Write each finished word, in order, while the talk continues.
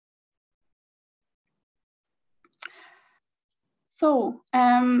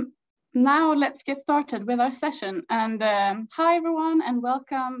Now let's get started with our session. And hi everyone, and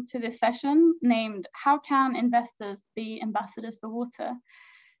welcome to this session named How Can Investors Be Ambassadors for Water?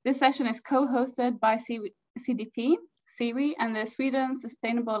 This session is co-hosted by SIWI CDP, SIWI, and the Sweden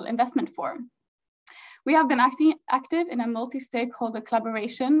Sustainable Investment Forum. We have been active in a multi-stakeholder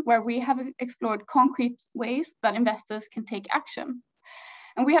collaboration where we have explored concrete ways that investors can take action.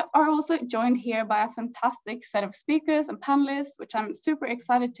 And we are also joined here by a fantastic set of speakers and panelists, which I'm super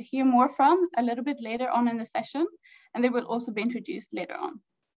excited to hear more from a little bit later on in the session, and they will also be introduced later on.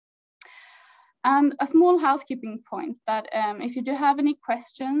 And a small housekeeping point that if you do have any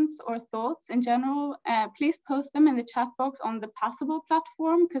questions or thoughts in general, please post them in the chat box on the Passable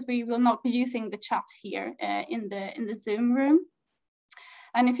platform, because we will not be using the chat here in the Zoom room.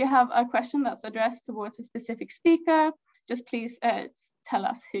 And if you have a question that's addressed towards a specific speaker, just please tell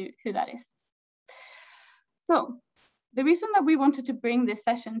us who that is. So the reason that we wanted to bring this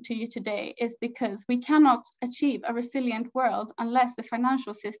session to you today is because we cannot achieve a resilient world unless the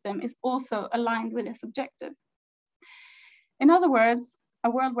financial system is also aligned with this objective. In other words, a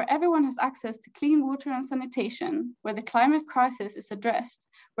world where everyone has access to clean water and sanitation, where the climate crisis is addressed,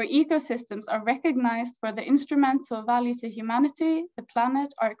 where ecosystems are recognized for their instrumental value to humanity, the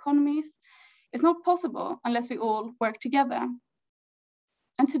planet, our economies, is not possible unless we all work together.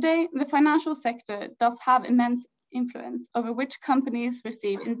 And today, the financial sector does have immense influence over which companies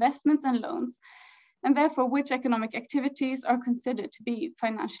receive investments and loans, and therefore which economic activities are considered to be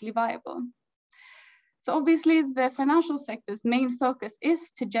financially viable. So obviously, the financial sector's main focus is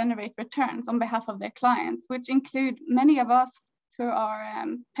to generate returns on behalf of their clients, which include many of us through our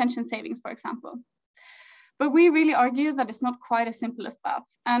pension savings, for example. But we really argue that it's not quite as simple as that.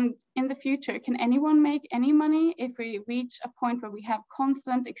 And in the future, can anyone make any money if we reach a point where we have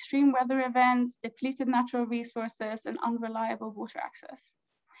constant extreme weather events, depleted natural resources, and unreliable water access?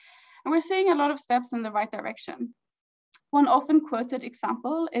 And we're seeing a lot of steps in the right direction. One often quoted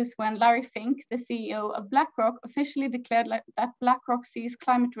example is when Larry Fink, the CEO of BlackRock, officially declared that BlackRock sees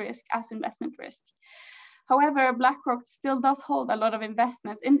climate risk as investment risk. However, BlackRock still does hold a lot of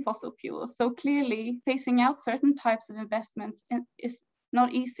investments in fossil fuels, so clearly phasing out certain types of investments is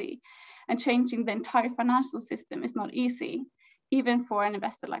not easy, and changing the entire financial system is not easy, even for an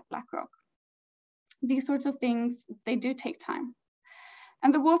investor like BlackRock. These sorts of things, they do take time.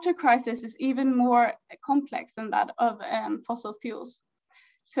 And the water crisis is even more complex than that of fossil fuels.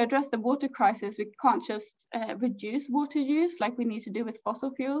 To address the water crisis, we can't just reduce water use like we need to do with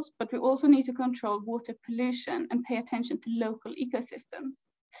fossil fuels, but we also need to control water pollution and pay attention to local ecosystems.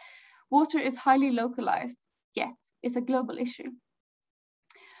 Water is highly localized, yet it's a global issue.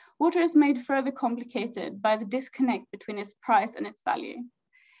 Water is made further complicated by the disconnect between its price and its value.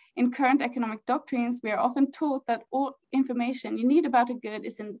 In current economic doctrines, we are often taught that all information you need about a good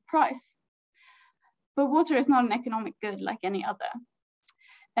is in the price. But water is not an economic good like any other.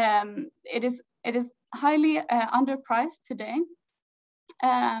 It is highly underpriced today,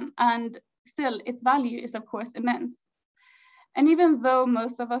 and still its value is of course immense. And even though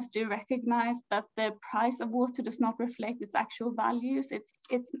most of us do recognize that the price of water does not reflect its actual values, its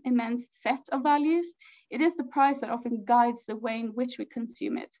immense set of values, it is the price that often guides the way in which we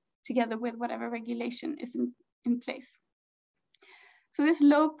consume it, together with whatever regulation is in place. So this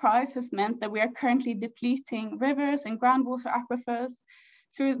low price has meant that we are currently depleting rivers and groundwater aquifers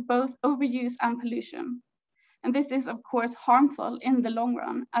through both overuse and pollution. And this is of course harmful in the long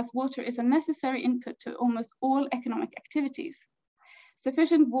run, as water is a necessary input to almost all economic activities.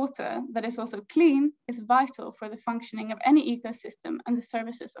 Sufficient water that is also clean is vital for the functioning of any ecosystem and the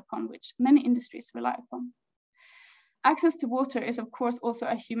services upon which many industries rely upon. Access to water is of course also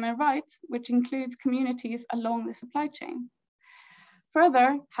a human right, which includes communities along the supply chain.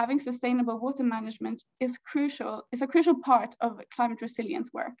 Further, having sustainable water management is a crucial part of climate resilience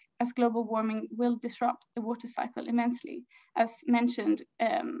work, as global warming will disrupt the water cycle immensely, as mentioned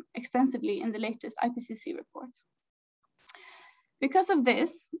extensively in the latest IPCC report. Because of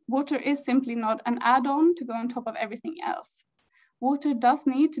this, water is simply not an add-on to go on top of everything else. Water does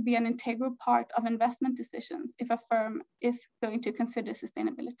need to be an integral part of investment decisions if a firm is going to consider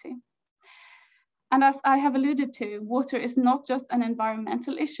sustainability. And as I have alluded to, water is not just an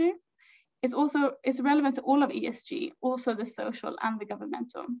environmental issue, it's relevant to all of ESG, also the social and the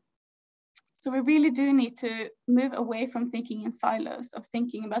governmental. So we really do need to move away from thinking in silos, of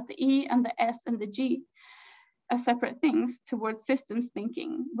thinking about the E and the S and the G as separate things, towards systems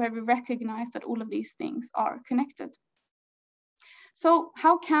thinking, where we recognize that all of these things are connected. So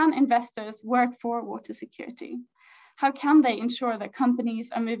how can investors work for water security? How can they ensure that companies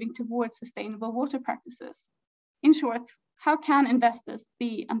are moving towards sustainable water practices? In short, how can investors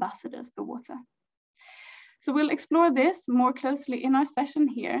be ambassadors for water? So we'll explore this more closely in our session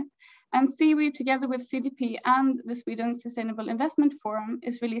here. And SIWI, together with CDP and the Sweden Sustainable Investment Forum,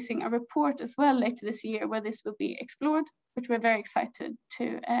 is releasing a report as well later this year where this will be explored, which we're very excited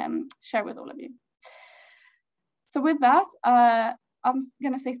to share with all of you. So with that, I'm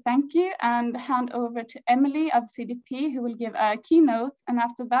going to say thank you and hand over to Emily of CDP, who will give a keynote. And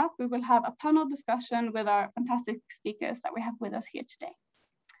after that, we will have a panel discussion with our fantastic speakers that we have with us here today.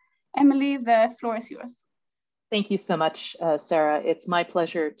 Emily, the floor is yours. Thank you so much, Sarah. It's my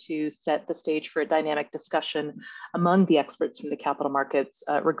pleasure to set the stage for a dynamic discussion among the experts from the capital markets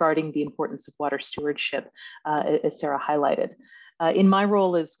regarding the importance of water stewardship, as Sarah highlighted. In my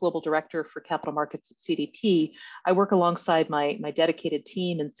role as Global Director for Capital Markets at CDP, I work alongside my dedicated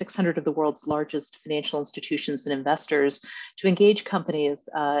team and 600 of the world's largest financial institutions and investors to engage companies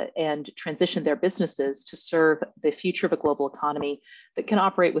and transition their businesses to serve the future of a global economy that can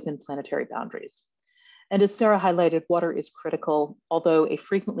operate within planetary boundaries. And as Sarah highlighted, water is critical, although a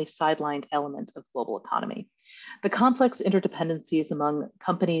frequently sidelined element of global economy. The complex interdependencies among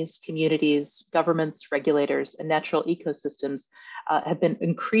companies, communities, governments, regulators, and natural ecosystems have been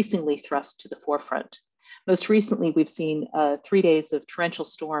increasingly thrust to the forefront. Most recently, we've seen 3 days of torrential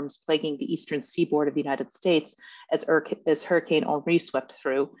storms plaguing the eastern seaboard of the United States as Hurricane Henri swept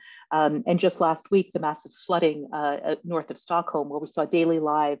through. And just last week, the massive flooding north of Stockholm, where we saw daily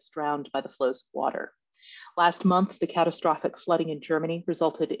lives drowned by the flows of water. Last month, the catastrophic flooding in Germany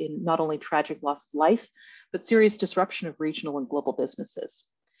resulted in not only tragic loss of life, but serious disruption of regional and global businesses.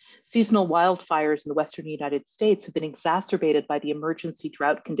 Seasonal wildfires in the Western United States have been exacerbated by the emergency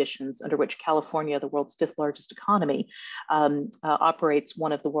drought conditions under which California, the world's 5th largest economy, operates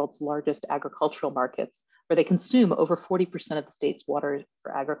one of the world's largest agricultural markets, where they consume over 40% of the state's water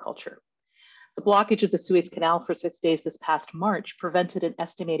for agriculture. The blockage of the Suez Canal for 6 days this past March prevented an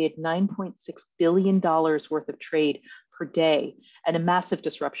estimated $9.6 billion worth of trade per day and a massive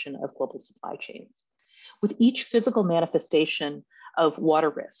disruption of global supply chains. With each physical manifestation of water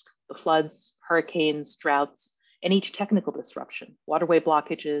risk, the floods, hurricanes, droughts, and each technical disruption, waterway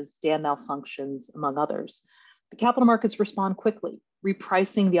blockages, dam malfunctions, among others, the capital markets respond quickly,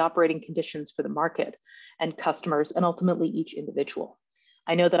 repricing the operating conditions for the market and customers, and ultimately each individual.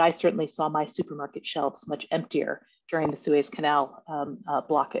 I know that I certainly saw my supermarket shelves much emptier during the Suez Canal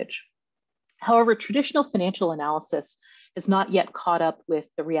blockage. However, traditional financial analysis has not yet caught up with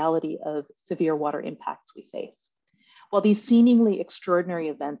the reality of severe water impacts we face. While these seemingly extraordinary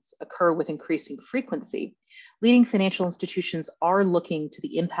events occur with increasing frequency, leading financial institutions are looking to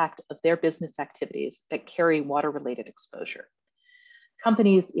the impact of their business activities that carry water-related exposure.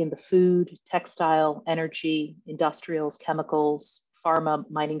 Companies in the food, textile, energy, industrials, chemicals, pharma,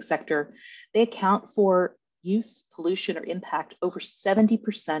 mining sector, they account for use, pollution, or impact over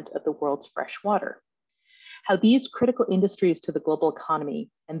 70% of the world's fresh water. How these critical industries to the global economy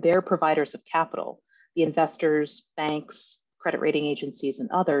and their providers of capital, the investors, banks, credit rating agencies,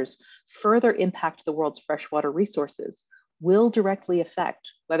 and others, further impact the world's freshwater resources will directly affect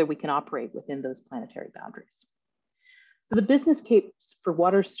whether we can operate within those planetary boundaries. So the business case for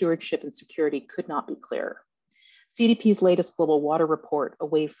water stewardship and security could not be clearer. CDP's latest global water report, A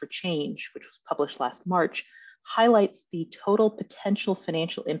Wave for Change, which was published last March, highlights the total potential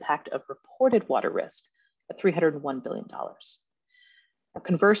financial impact of reported water risk at $301 billion. Now,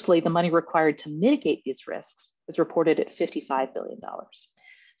 conversely, the money required to mitigate these risks is reported at $55 billion.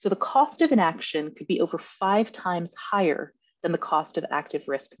 So the cost of inaction could be over 5 times higher than the cost of active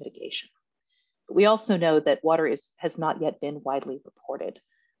risk mitigation. But we also know that water has not yet been widely reported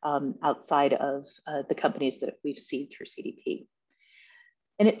outside of the companies that we've seen through CDP.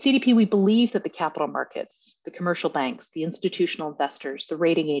 And at CDP, we believe that the capital markets, the commercial banks, the institutional investors, the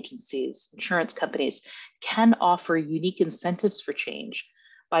rating agencies, insurance companies can offer unique incentives for change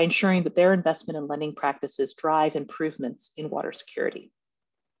by ensuring that their investment and lending practices drive improvements in water security.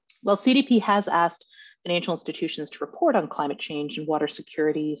 While CDP has asked financial institutions to report on climate change and water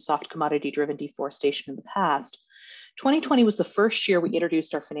security, soft commodity-driven deforestation in the past, 2020 was the first year we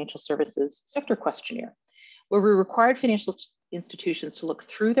introduced our financial services sector questionnaire, where we required financial institutions to look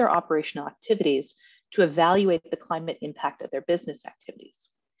through their operational activities to evaluate the climate impact of their business activities.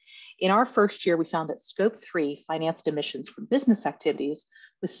 In our first year, we found that Scope 3 financed emissions from business activities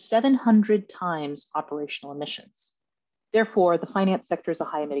was 700 times operational emissions. Therefore, the finance sector is a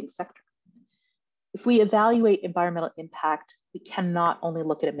high emitting sector. If we evaluate environmental impact, we cannot only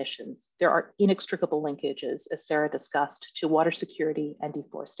look at emissions. There are inextricable linkages, as Sarah discussed, to water security and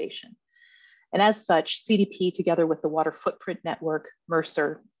deforestation. And as such, CDP, together with the Water Footprint Network,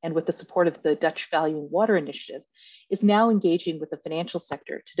 Mercer, and with the support of the Dutch Value in Water Initiative, is now engaging with the financial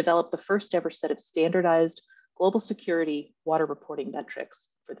sector to develop the first ever set of standardized global security water reporting metrics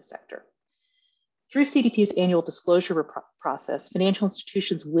for the sector. Through CDP's annual disclosure process, financial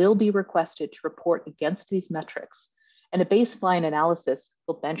institutions will be requested to report against these metrics, and a baseline analysis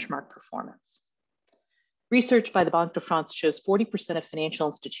will benchmark performance. Research by the Banque de France shows 40% of financial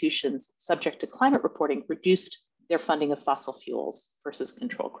institutions subject to climate reporting reduced their funding of fossil fuels versus a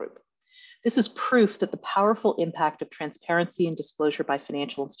control group. This is proof that the powerful impact of transparency and disclosure by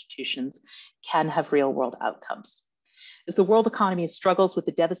financial institutions can have real-world outcomes. As the world economy struggles with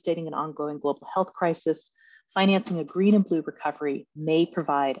the devastating and ongoing global health crisis, financing a green and blue recovery may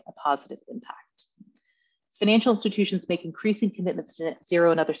provide a positive impact. As financial institutions make increasing commitments to net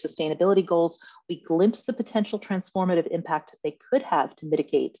zero and other sustainability goals, we glimpse the potential transformative impact they could have to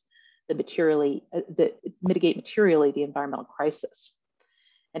mitigate materially the environmental crisis.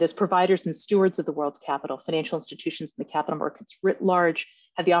 And as providers and stewards of the world's capital, financial institutions and the capital markets writ large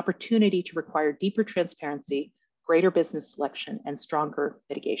have the opportunity to require deeper transparency, greater business selection, and stronger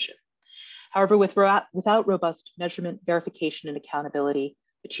mitigation. However, without robust measurement, verification, and accountability,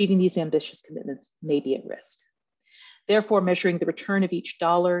 achieving these ambitious commitments may be at risk. Therefore, measuring the return of each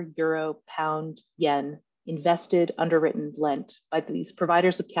dollar, euro, pound, yen invested, underwritten, lent by these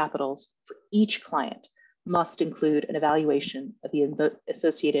providers of capitals for each client must include an evaluation of the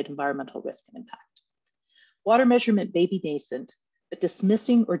associated environmental risk and impact. Water measurement may be nascent, but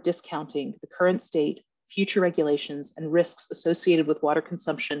dismissing or discounting the current state, future regulations, and risks associated with water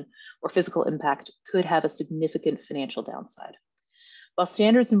consumption or physical impact could have a significant financial downside. While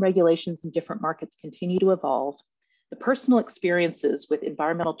standards and regulations in different markets continue to evolve, the personal experiences with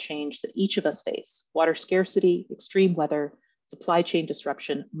environmental change that each of us face, water scarcity, extreme weather, supply chain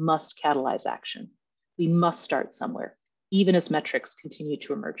disruption, must catalyze action. We must start somewhere, even as metrics continue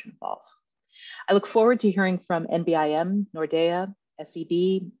to emerge and evolve. I look forward to hearing from NBIM, Nordea,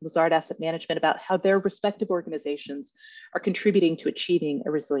 SEB, Lazard Asset Management about how their respective organizations are contributing to achieving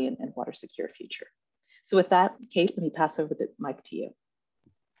a resilient and water secure future. So with that, Kate, let me pass over the mic to you.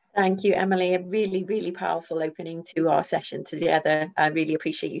 Thank you, Emily. A really, really powerful opening to our session together. I really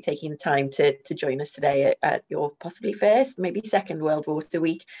appreciate you taking the time to join us today at your possibly first, maybe second World Water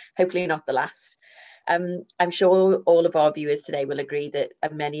Week, hopefully not the last. I'm sure all of our viewers today will agree that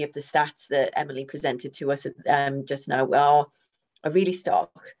many of the stats that Emily presented to us just now are really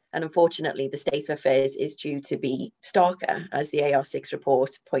stark. And unfortunately, the state of affairs is due to be starker, as the AR6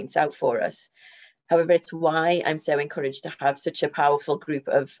 report points out for us. However, it's why I'm so encouraged to have such a powerful group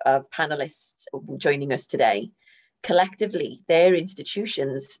of panelists joining us today. Collectively, their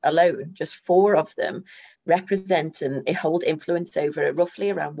institutions alone, just 4 of them, represent and hold influence over roughly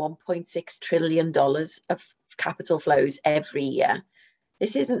around $1.6 trillion of capital flows every year.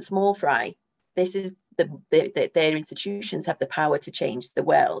 This isn't small fry. This is their institutions have the power to change the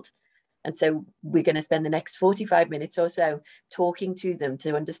world. And so we're going to spend the next 45 minutes or so talking to them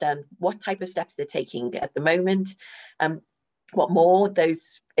to understand what type of steps they're taking at the moment, what more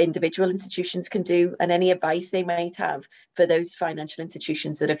those individual institutions can do, and any advice they might have for those financial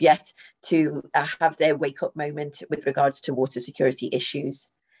institutions that have yet to have their wake-up moment with regards to water security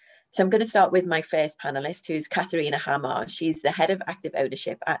issues. So I'm going to start with my first panelist, who's Katarina Hamar. She's the head of active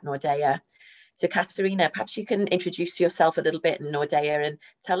ownership at Nordea. So Katarina, perhaps you can introduce yourself a little bit in Nordea and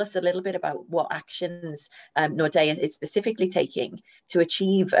tell us a little bit about what actions Nordea is specifically taking to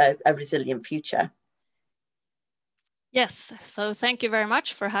achieve a resilient future. Yes, so thank you very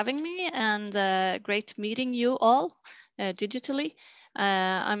much for having me, and great meeting you all digitally.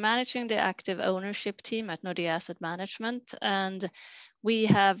 I'm managing the active ownership team at Nordea Asset Management, and we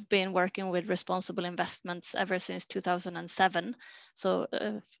have been working with responsible investments ever since 2007, so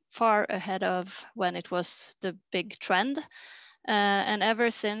far ahead of when it was the big trend. And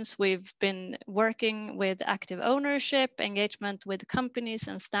ever since, we've been working with active ownership, engagement with companies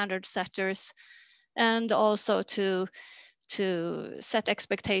and standard setters, and also to set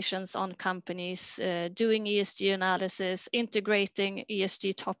expectations on companies, doing ESG analysis, integrating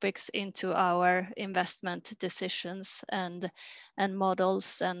ESG topics into our investment decisions and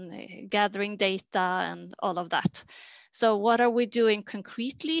models, and gathering data and all of that. So what are we doing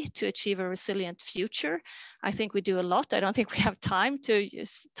concretely to achieve a resilient future? I think we do a lot. I don't think we have time to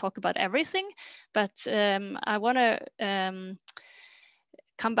just talk about everything, but I want to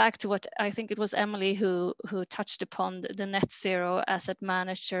come back to what I think it was Emily who touched upon, the Net Zero Asset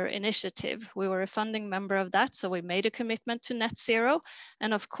Manager Initiative. We were a funding member of that, so we made a commitment to net zero.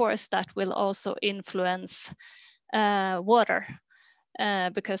 And of course, that will also influence water.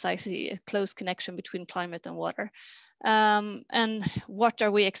 because I see a close connection between climate and water. And what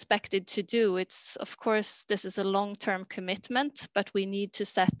are we expected to do? It's, of course, this is a long-term commitment, but we need to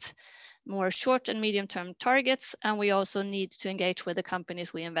set more short and medium-term targets, and we also need to engage with the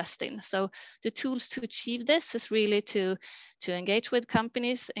companies we invest in. So the tools to achieve this is really to engage with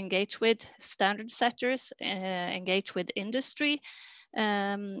companies, engage with standard setters, engage with industry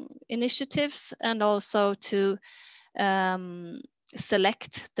initiatives, and also to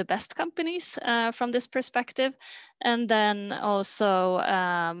select the best companies from this perspective. And then also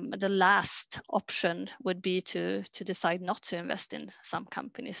the last option would be to decide not to invest in some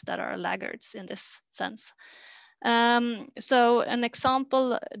companies that are laggards in this sense. So an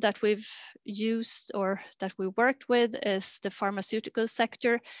example that we've used or that we worked with is the pharmaceutical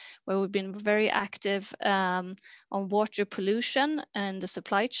sector, where we've been very active on water pollution and the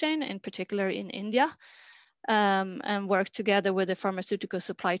supply chain, in particular in India. And work together with the Pharmaceutical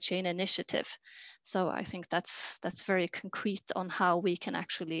Supply Chain Initiative. So I think that's very concrete on how we can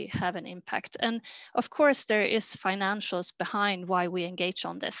actually have an impact. And of course, there is financials behind why we engage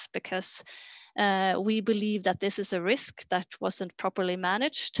on this, because we believe that this is a risk that wasn't properly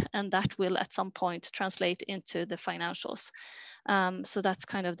managed, and that will at some point translate into the financials. So that's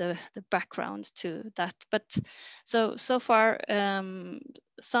kind of the background to that. But so far,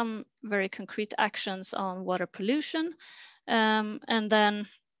 some very concrete actions on water pollution, and then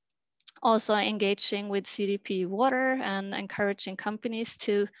also engaging with CDP water and encouraging companies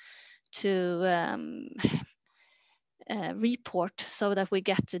to report so that we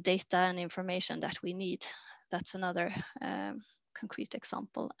get the data and information that we need. That's another concrete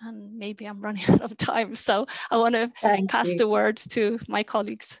example. And maybe I'm running out of time, so I want to pass the word to my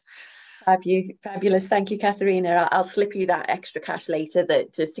colleagues. Fabulous. Thank you, Katarina. I'll slip you that extra cash later,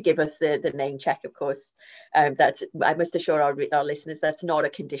 that just to give us the name check, of course. That's, I must assure our listeners, that's not a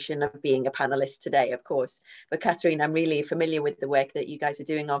condition of being a panelist today, of course. But Katarina, I'm really familiar with the work that you guys are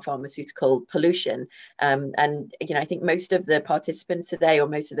doing on pharmaceutical pollution. And you know, I think most of the participants today, or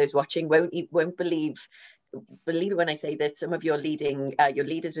most of those watching, won't believe it when I say that some of your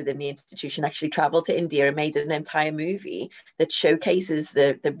leaders within the institution actually traveled to India and made an entire movie that showcases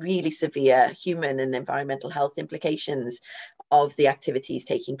the really severe human and environmental health implications of the activities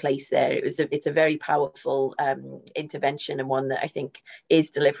taking place there. It's a very powerful intervention, and one that I think is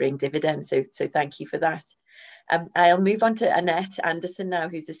delivering dividends. So thank you for that. I'll move on to Annette Anderson now,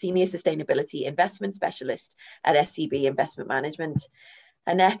 who's a Senior Sustainability Investment Specialist at SEB Investment Management.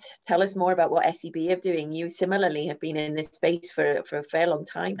 Annette, tell us more about what SEB are doing. You similarly have been in this space for a fair long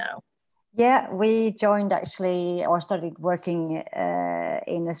time now. Yeah, we joined actually, or started working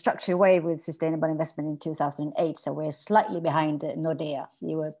in a structured way with sustainable investment in 2008. So we're slightly behind Nordea.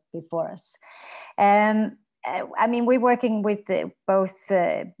 You were before us. I mean, we're working with both,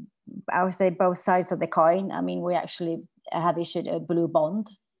 I would say both sides of the coin. I mean, we actually have issued a blue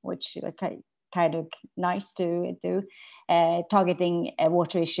bond, which kind of nice to do, targeting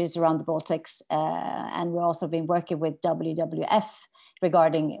water issues around the Baltics. And we've also been working with WWF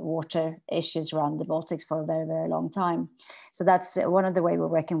regarding water issues around the Baltics for a very, very long time. So that's one of the ways we're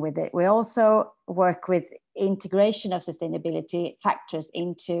working with it. We also work with integration of sustainability factors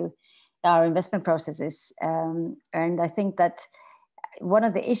into our investment processes. And I think that one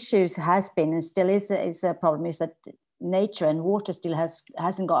of the issues has been, and still is a problem, is that nature and water still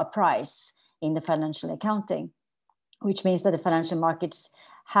hasn't got a price in the financial accounting, which means that the financial markets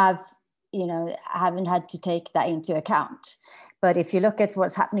haven't had to take that into account. But if you look at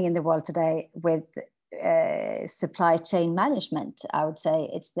what's happening in the world today with supply chain management, I would say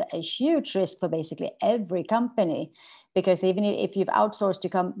it's a huge risk for basically every company, because even if you've outsourced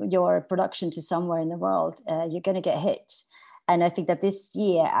your production to somewhere in the world, you're going to get hit. And I think that this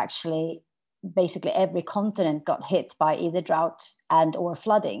year, actually, basically every continent got hit by either drought and or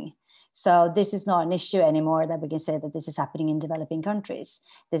flooding. So this is not an issue anymore that we can say that this is happening in developing countries.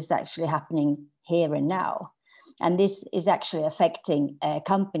 This is actually happening here and now. And this is actually affecting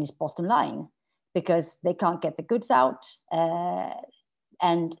companies' bottom line, because they can't get the goods out.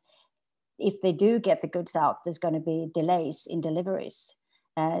 And if they do get the goods out, there's going to be delays in deliveries.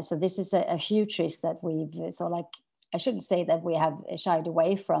 So this is a huge risk that I shouldn't say that we have shied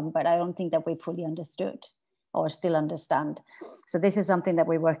away from, but I don't think that we fully understood or still understand. So this is something that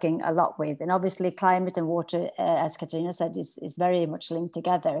we're working a lot with. And obviously climate and water, as Katarina said, is very much linked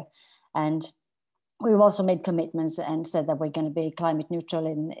together. And we've also made commitments and said that we're going to be climate neutral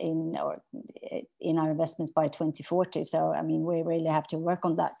in our investments by 2040. So, I mean, we really have to work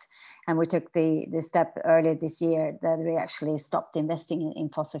on that. And we took the step earlier this year that we actually stopped investing in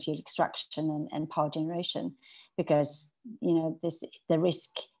fossil fuel extraction and power generation, because, you know, the risk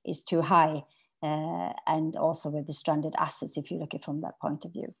is too high. And also with the stranded assets, if you look at it from that point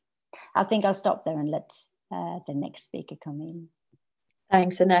of view. I think I'll stop there and let the next speaker come in.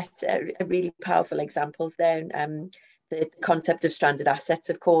 Thanks, Annette. Really powerful examples there. The concept of stranded assets,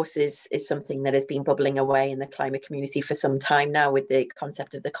 of course, is something that has been bubbling away in the climate community for some time now, with the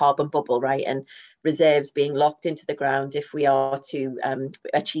concept of the carbon bubble, right? And reserves being locked into the ground if we are to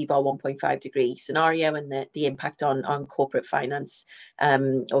achieve our 1.5 degree scenario, and the impact on corporate finance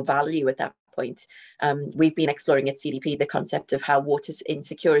or value at that point. We've been exploring at CDP the concept of how water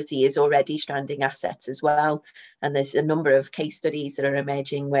insecurity is already stranding assets as well. And there's a number of case studies that are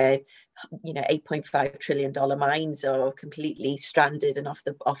emerging where, you know, $8.5 trillion mines are completely stranded and off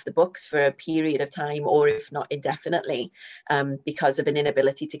the books for a period of time, or if not indefinitely, because of an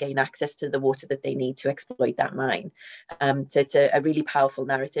inability to gain access to the water that they need to exploit that mine. So it's a really powerful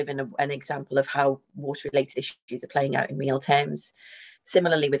narrative and an example of how water-related issues are playing out in real terms.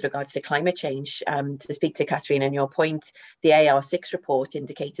 Similarly, with regards to climate change, to speak to Catherine and your point, the AR6 report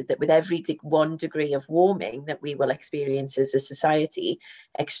indicated that with every 1 degree of warming that we will experience as a society,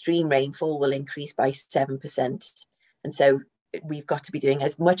 extreme rainfall will increase by 7%. And so we've got to be doing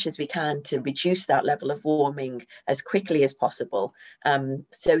as much as we can to reduce that level of warming as quickly as possible,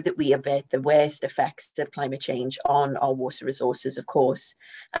 so that we avert the worst effects of climate change on our water resources, of course.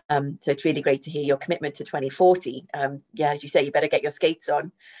 So it's really great to hear your commitment to 2040. Yeah, as you say, you better get your skates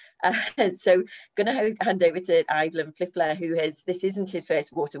on. So going to hand over to Ivan Flifler, who this isn't his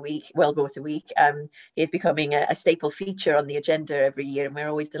first World Water Week. He is becoming a staple feature on the agenda every year, and we're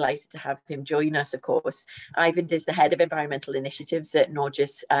always delighted to have him join us, of course. Ivan is the head of environmental initiatives at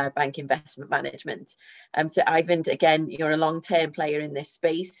Norges Bank Investment Management. So Ivan, again, you're a long-term player in this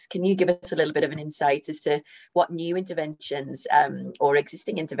space. Can you give us a little bit of an insight as to what new interventions or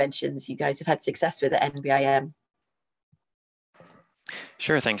existing interventions you guys have had success with at NBIM?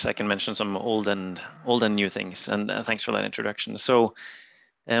 Sure, thanks. I can mention some old and new things, and thanks for that introduction. So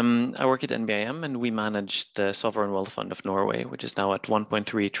I work at NBIM, and we manage the Sovereign Wealth Fund of Norway, which is now at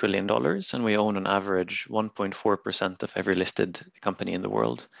 $1.3 trillion, and we own on average 1.4% of every listed company in the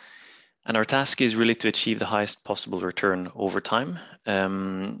world. And our task is really to achieve the highest possible return over time.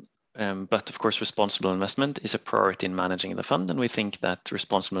 But of course, responsible investment is a priority in managing the fund, and we think that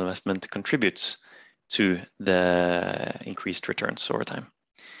responsible investment contributes to the increased returns over time.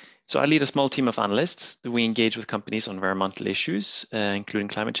 So I lead a small team of analysts that we engage with companies on environmental issues, including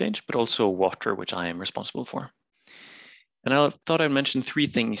climate change, but also water, which I am responsible for. And I thought I'd mention 3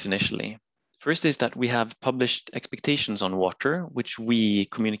 things initially. First is that we have published expectations on water, which we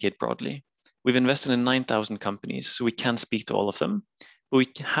communicate broadly. We've invested in 9,000 companies, so we can't speak to all of them, but we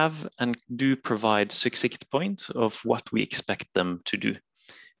have and do provide succinct point of what we expect them to do,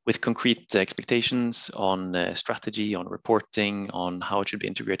 with concrete expectations on strategy, on reporting, on how it should be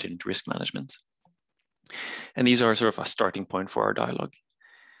integrated into risk management. And these are sort of a starting point for our dialogue.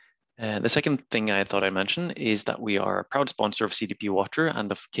 The second thing I thought I'd mention is that we are a proud sponsor of CDP Water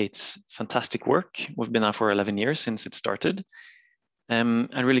and of Kate's fantastic work. We've been there for 11 years since it started. And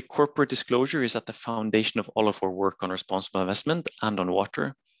really, corporate disclosure is at the foundation of all of our work on responsible investment and on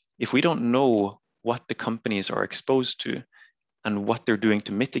water. If we don't know what the companies are exposed to and what they're doing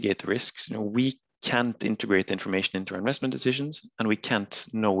to mitigate the risks, we can't integrate the information into our investment decisions, and we can't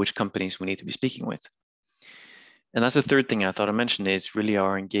know which companies we need to be speaking with. And that's the third thing I thought I mentioned, is really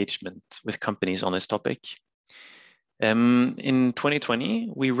our engagement with companies on this topic. In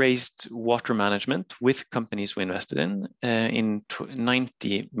 2020, we raised water management with companies we invested in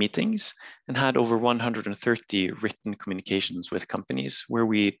 90 meetings, and had over 130 written communications with companies, where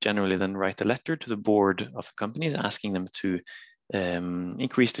we generally then write a letter to the board of companies asking them to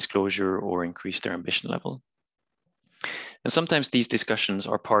increase disclosure or increase their ambition level. And sometimes these discussions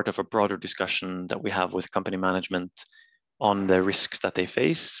are part of a broader discussion that we have with company management on the risks that they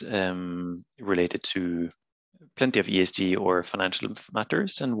face related to plenty of ESG or financial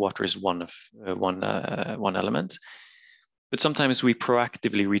matters, and water is one element. But sometimes we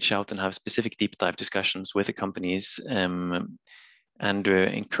proactively reach out and have specific deep dive discussions with the companies and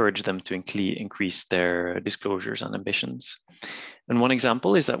encourage them to increase their disclosures and ambitions. And one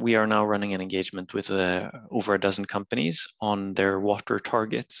example is that we are now running an engagement with over a dozen companies on their water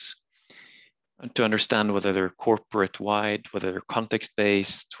targets. to understand whether they're corporate-wide, whether they're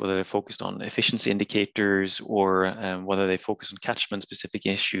context-based, whether they're focused on efficiency indicators, or whether they focus on catchment-specific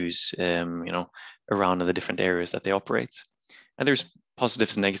issues, around the different areas that they operate. And there's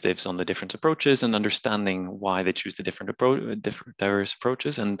positives and negatives on the different approaches, and understanding why they choose the different diverse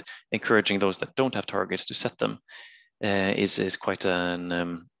approaches, and encouraging those that don't have targets to set them is quite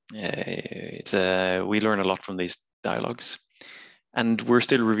an we learn a lot from these dialogues. And we're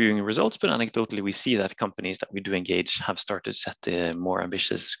still reviewing results, but anecdotally, we see that companies that we do engage have started to set more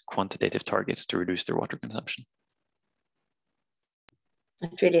ambitious quantitative targets to reduce their water consumption.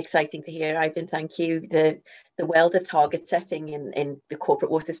 It's really exciting to hear, Ivan. Thank you. The world of target setting in the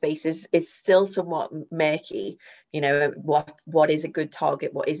corporate water space is still somewhat murky. What is a good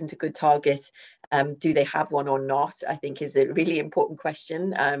target? What isn't a good target? Do they have one or not? I think is a really important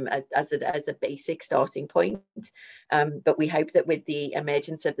question as a basic starting point. But we hope that with the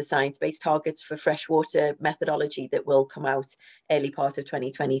emergence of the science-based targets for freshwater methodology that will come out early part of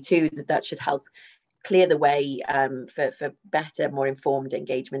 2022, that should help clear the way for better, more informed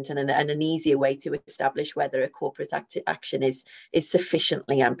engagement, and an easier way to establish whether a corporate action is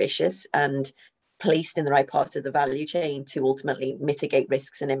sufficiently ambitious and placed in the right part of the value chain to ultimately mitigate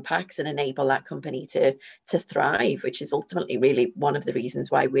risks and impacts and enable that company to thrive, which is ultimately really one of the reasons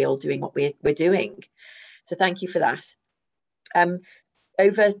why we're all doing what we're doing. So thank you for that.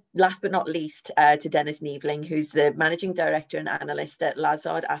 Over, last but not least, to Dennis Niebling, who's the Managing Director and Analyst at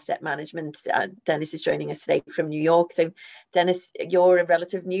Lazard Asset Management. Dennis is joining us today from New York. So Dennis, you're a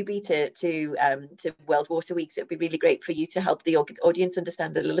relative newbie to World Water Week, so it'd be really great for you to help the audience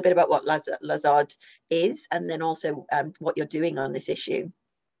understand a little bit about what Lazard is, and then also what you're doing on this issue.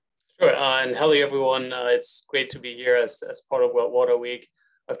 Sure, and hello everyone. It's great to be here as part of World Water Week.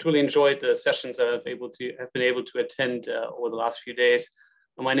 I've truly enjoyed the sessions that I've been able to attend over the last few days.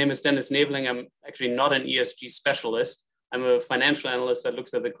 My name is Dennis Niebling. I'm actually not an ESG specialist. I'm a financial analyst that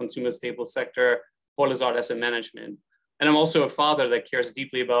looks at the consumer staples sector for Lazard Asset Management. And I'm also a father that cares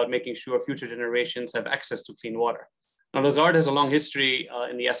deeply about making sure future generations have access to clean water. Now, Lazard has a long history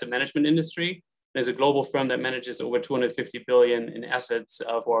in the asset management industry. There's a global firm that manages over 250 billion in assets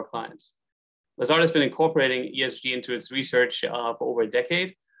for our clients. Lazard has been incorporating ESG into its research for over a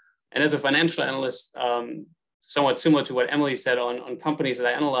decade. And as a financial analyst, somewhat similar to what Emily said on companies that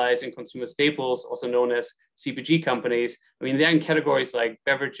I analyze in consumer staples, also known as CPG companies. I mean, they're in categories like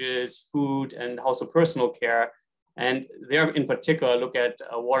beverages, food, and household personal care. And they're in particular look at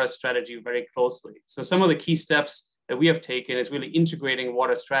water strategy very closely. So some of the key steps that we have taken is really integrating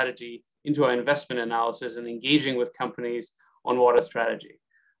water strategy into our investment analysis and engaging with companies on water strategy.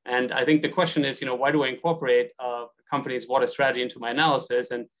 And I think the question is, why do I incorporate a company's water strategy into my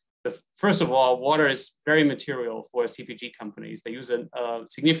analysis? And first of all, water is very material for CPG companies. They use a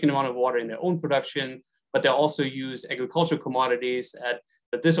significant amount of water in their own production, but they also use agricultural commodities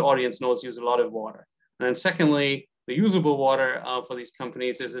that this audience knows use a lot of water. And then secondly, the usable water for these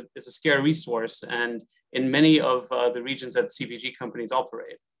companies is a scarce resource, and in many of the regions that CPG companies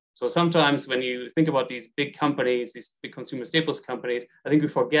operate. So sometimes when you think about these big companies, these big consumer staples companies, I think we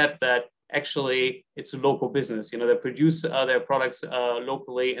forget that actually it's a local business. They produce their products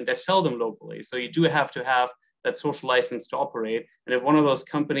locally and they sell them locally. So you do have to have that social license to operate. And if one of those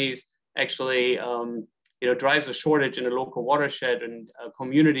companies actually drives a shortage in a local watershed, and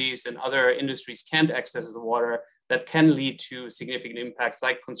communities and other industries can't access the water, that can lead to significant impacts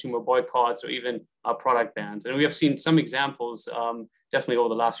like consumer boycotts or even product bans. And we have seen some examples definitely over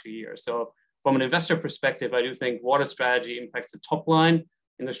the last few years. So from an investor perspective, I do think water strategy impacts the top line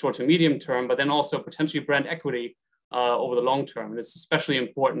in the short to medium term, but then also potentially brand equity over the long term. And it's especially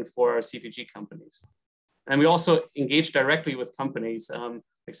important for CPG companies. And we also engage directly with companies,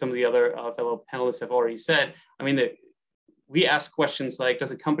 like some of the other fellow panelists have already said. I mean, we ask questions like,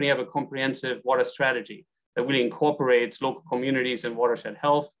 does a company have a comprehensive water strategy that really incorporates local communities and watershed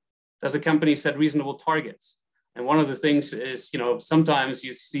health? Does a company set reasonable targets? And one of the things is, sometimes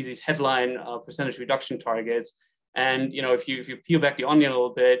you see these headline percentage reduction targets. And, if you peel back the onion a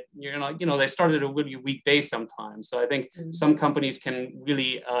little bit, you're like, they started a really weak base sometimes. So I think some companies can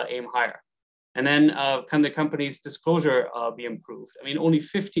really aim higher. And then can the company's disclosure be improved? I mean, only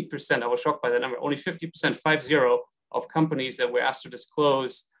 50%, I was shocked by that number, only 50%, 50, of companies that were asked to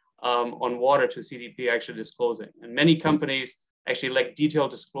disclose on water to CDP are actually disclosing. And many companies actually like detailed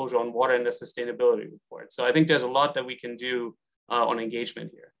disclosure on water in their sustainability report. So I think there's a lot that we can do on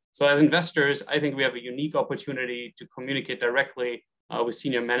engagement here. So as investors, I think we have a unique opportunity to communicate directly with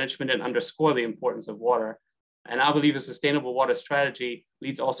senior management and underscore the importance of water. And I believe a sustainable water strategy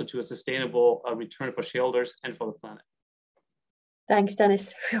leads also to a sustainable return for shareholders and for the planet. Thanks,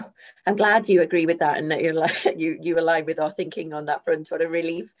 Dennis. I'm glad you agree with that and that you're like you align with our thinking on that front. What a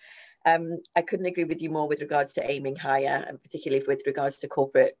relief. I couldn't agree with you more with regards to aiming higher, and particularly with regards to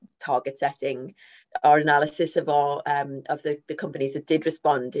corporate target setting. Our analysis of our of the companies that did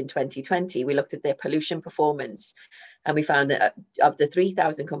respond in 2020, we looked at their pollution performance, and we found that of the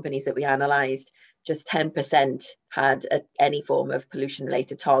 3,000 companies that we analysed, just 10% had any form of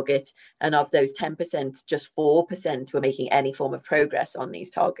pollution-related target, and of those 10%, just 4% were making any form of progress on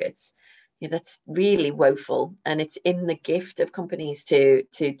these targets. That's really woeful, and it's in the gift of companies to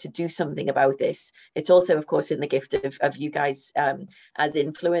do something about this. It's also, of course, in the gift of you guys as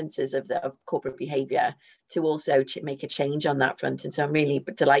influencers of corporate behaviour to also make a change on that front. And so I'm really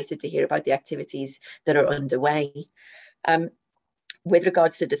delighted to hear about the activities that are underway. With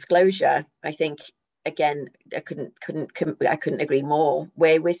regards to disclosure, I think again I couldn't agree more.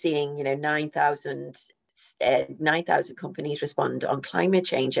 Where we're seeing 9,000 companies respond on climate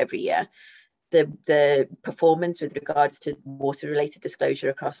change every year, the performance with regards to water-related disclosure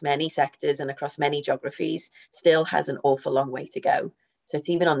across many sectors and across many geographies still has an awful long way to go. So it's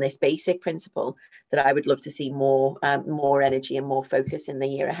even on this basic principle that I would love to see more energy and more focus in the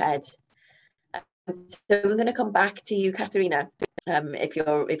year ahead. So I'm going to come back to you, Katerina, if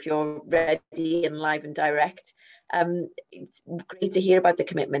you're ready and live and direct. It's great to hear about the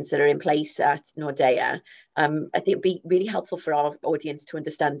commitments that are in place at Nordea. I think it'd be really helpful for our audience to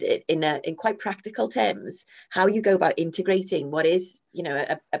understand it in quite practical terms, how you go about integrating what is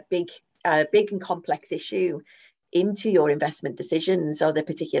a big and complex issue into your investment decisions. Are there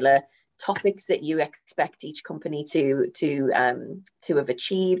particular topics that you expect each company to have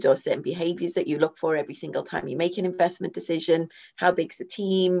achieved, or certain behaviors that you look for every single time you make an investment decision? How big's the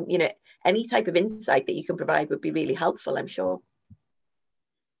team? Any type of insight that you can provide would be really helpful, I'm sure.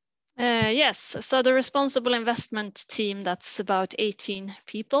 Yes, so the responsible investment team, that's about 18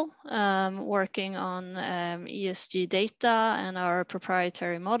 people working on ESG data and our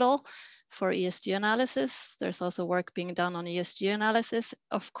proprietary model for ESG analysis. There's also work being done on ESG analysis.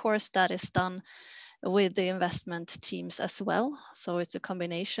 Of course, that is done with the investment teams as well. So it's a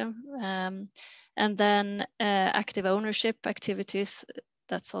combination. And then active ownership activities,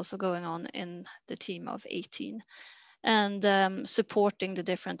 that's also going on in the team of 18. And supporting the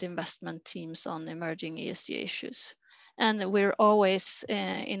different investment teams on emerging ESG issues. And we're always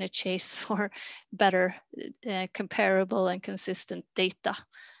in a chase for better, comparable and consistent data.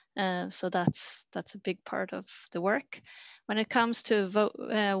 So that's a big part of the work. When it comes to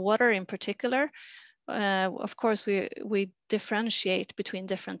water in particular, of course, we differentiate between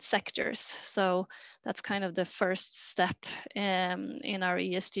different sectors. So that's kind of the first step in our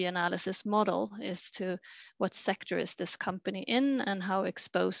ESG analysis model, is to what sector is this company in and how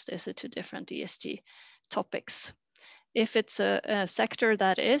exposed is it to different ESG topics. If it's a sector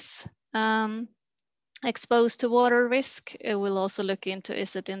that is exposed to water risk, it will also look into,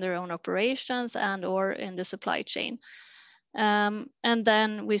 is it in their own operations and or in the supply chain. And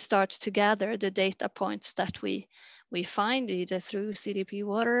then we start to gather the data points that we find either through CDP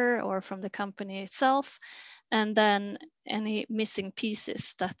Water or from the company itself. And then any missing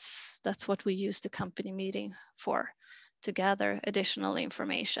pieces, that's what we use the company meeting for, to gather additional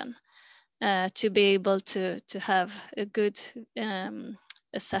information, to be able to have a good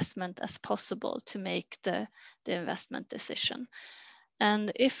assessment as possible to make the investment decision.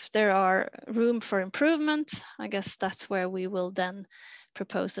 And if there are room for improvement, I guess that's where we will then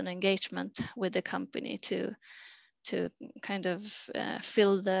propose an engagement with the company to kind of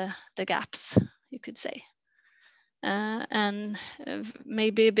fill the gaps, you could say. And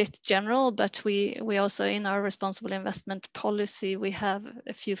maybe a bit general, but we also, in our responsible investment policy, we have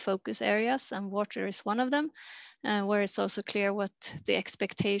a few focus areas, and water is one of them. Where it's also clear what the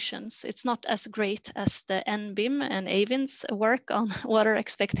expectations. It's not as great as the NBIM and AVIN's work on water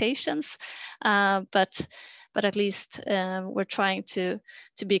expectations, but at least we're trying to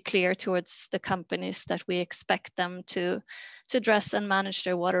be clear towards the companies that we expect them to address and manage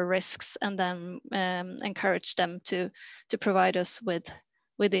their water risks, and then encourage them to provide us with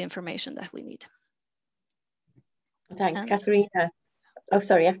the information that we need. Thanks, Katerina. Oh,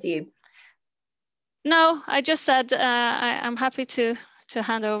 sorry, after you. No, I just said I'm happy to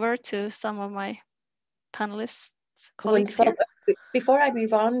hand over to some of my panelists, colleagues here. Before I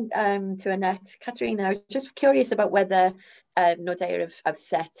move on to Annette, Katerina, I was just curious about whether Nordea have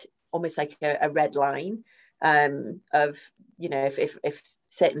set almost like a red line of, if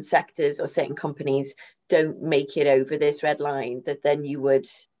certain sectors or certain companies don't make it over this red line, that then you would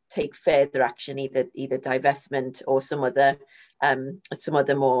take further action, either divestment or some other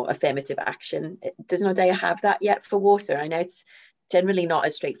more affirmative action. Does Nordea have that yet for water? I know it's generally not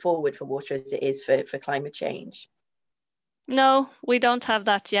as straightforward for water as it is for climate change. No, we don't have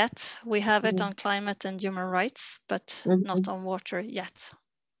that yet. We have it on climate and human rights, but not on water yet.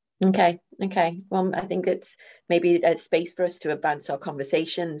 Okay. Well, I think it's maybe a space for us to advance our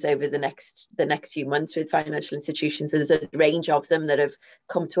conversations over the next few months with financial institutions. There's a range of them that have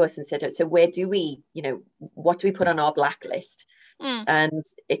come to us and said, so where do we, what do we put on our blacklist? And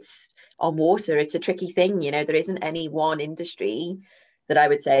it's on water. It's a tricky thing. There isn't any one industry that I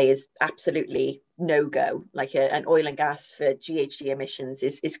would say is absolutely no-go. Like an oil and gas for GHG emissions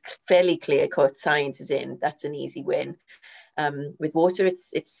is fairly clear cut. Science is in. That's an easy win. With water,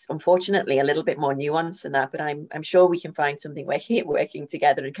 it's unfortunately a little bit more nuanced than that, but I'm sure we can find something working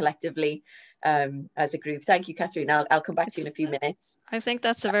together and collectively as a group. Thank you, Catherine. I'll come back to you in a few minutes. I think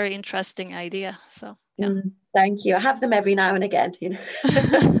that's a very interesting idea. So yeah. Thank you. I have them every now and again.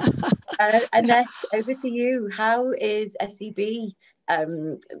 Annette, over to you. How is SEB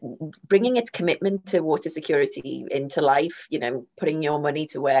bringing its commitment to water security into life? Putting your money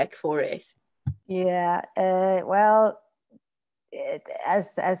to work for it. Yeah. Well.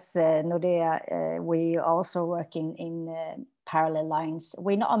 As Nordea, we also work in parallel lines.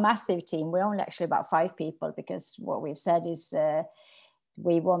 We're not a massive team. We're only actually about 5 people, because what we've said is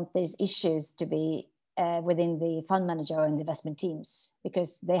we want these issues to be within the fund manager and the investment teams,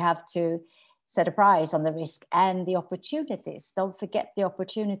 because they have to set a price on the risk and the opportunities. Don't forget the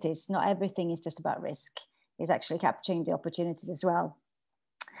opportunities. Not everything is just about risk. It's actually capturing the opportunities as well.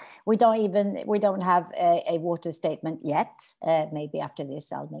 We don't have a water statement yet. Maybe after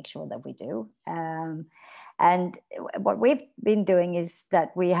this, I'll make sure that we do. And what we've been doing is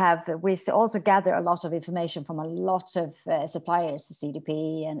that we also gather a lot of information from a lot of suppliers, the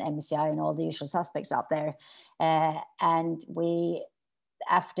CDP and MSCI and all the usual suspects out there. And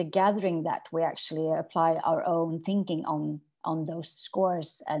after gathering that, we actually apply our own thinking on those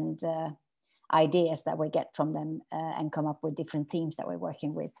scores and ideas that we get from them, and come up with different themes that we're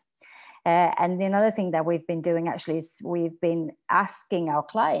working with. And another thing that we've been doing actually is we've been asking our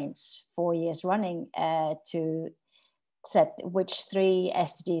clients 4 years running to set which 3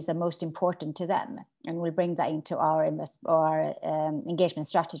 SDGs are most important to them, and we'll bring that into our engagement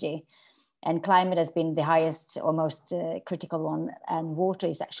strategy. And climate has been the highest or most critical one, and water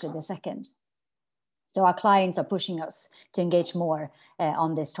is actually the second. So our clients are pushing us to engage more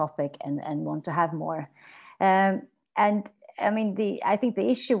on this topic and want to have more. And I mean, I think the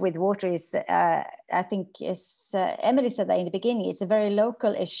issue with water is, I think Emily said that in the beginning, it's a very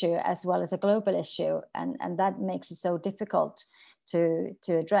local issue as well as a global issue. And that makes it so difficult to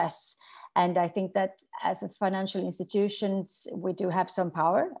address. And I think that as a financial institutions, we do have some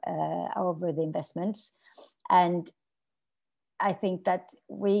power over the investments. And I think that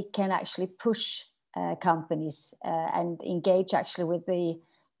we can actually push companies and engage actually with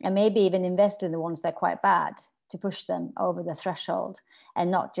and maybe even invest in the ones that are quite bad, to push them over the threshold, and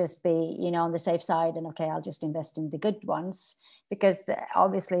not just be on the safe side and okay, I'll just invest in the good ones, because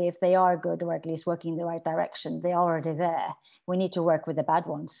obviously if they are good, or at least working in the right direction, they're already there. We need to work with the bad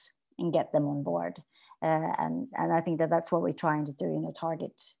ones and get them on board, and I think that's what we're trying to do,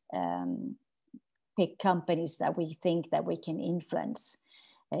 target pick companies that we think that we can influence,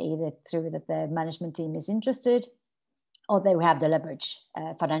 either through that the management team is interested, or they have the leverage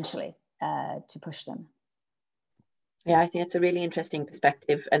financially to push them. Yeah, I think it's a really interesting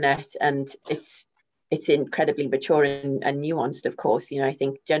perspective, Annette, and it's incredibly mature and nuanced, of course. I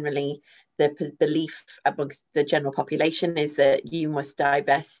think generally the belief amongst the general population is that you must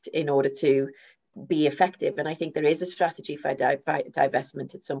divest in order to be effective. And I think there is a strategy for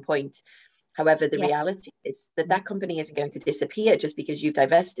divestment at some point. However, the reality is that company isn't going to disappear just because you've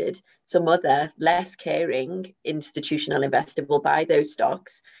divested. Some other less caring institutional investor will buy those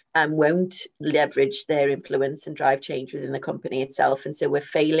stocks and won't leverage their influence and drive change within the company itself. And so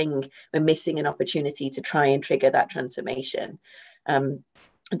we're missing an opportunity to try and trigger that transformation.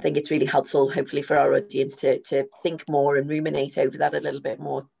 I think it's really helpful, hopefully, for our audience to think more and ruminate over that a little bit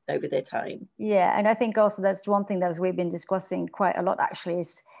more over their time. Yeah, and I think also that's one thing that we've been discussing quite a lot actually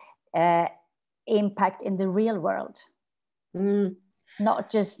is impact in the real world.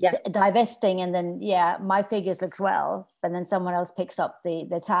 Not just divesting and then my figures looks well, but then someone else picks up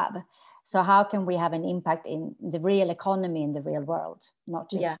the tab. So how can we have an impact in the real economy in the real world,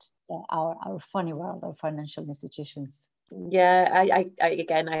 not just our funny world, our financial institutions? Yeah, I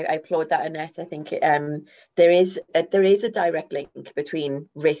applaud that, Annette. I think there is a direct link between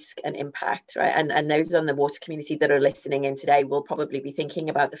risk and impact, right? And those on the water community that are listening in today will probably be thinking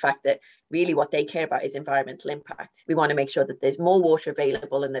about the fact that really what they care about is environmental impact. We want to make sure that there's more water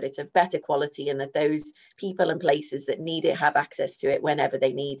available and that it's of better quality, and that those people and places that need it have access to it whenever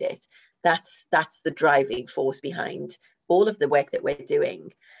they need it. That's the driving force behind all of the work that we're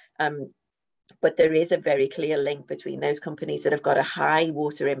doing. But there is a very clear link between those companies that have got a high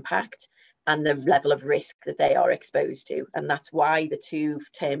water impact and the level of risk that they are exposed to. And that's why the two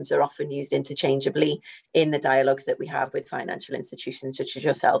terms are often used interchangeably in the dialogues that we have with financial institutions such as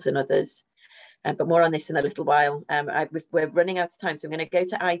yourselves and others. But more on this in a little while. We're running out of time, so I'm going to go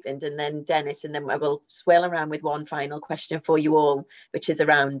to Ivan and then Dennis, and then I will swirl around with one final question for you all, which is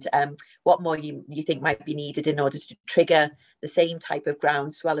around what more you think might be needed in order to trigger the same type of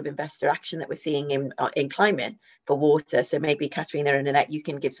groundswell of investor action that we're seeing in climate for water. So maybe Katrina and Annette, you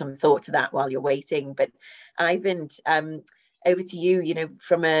can give some thought to that while you're waiting. But Ivan, over to you. You know,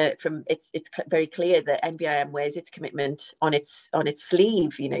 it's very clear that NBIM wears its commitment on its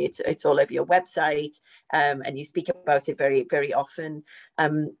sleeve. You know, it's all over your website, and you speak about it very, very often.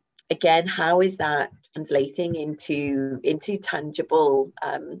 Again, how is that translating into tangible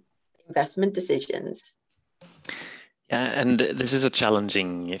investment decisions? Yeah, and this is a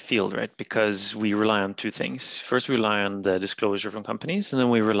challenging field, right? Because we rely on two things. First, we rely on the disclosure from companies, and then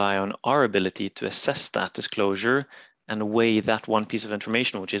we rely on our ability to assess that disclosure and weigh that one piece of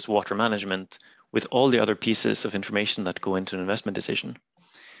information, which is water management, with all the other pieces of information that go into an investment decision.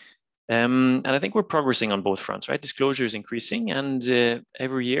 And I think we're progressing on both fronts, right? Disclosure is increasing, and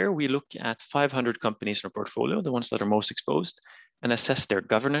every year we look at 500 companies in our portfolio, the ones that are most exposed, and assess their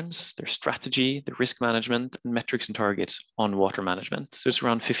governance, their strategy, their risk management, and metrics and targets on water management. So it's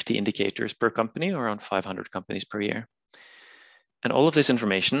around 50 indicators per company, or around 500 companies per year. And all of this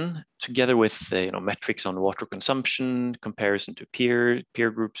information, together with metrics on water consumption, comparison to peer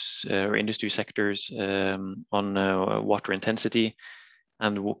groups or industry sectors on water intensity,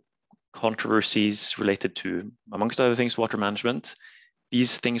 and controversies related to, amongst other things, water management,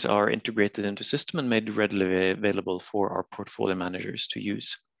 these things are integrated into the system and made readily available for our portfolio managers to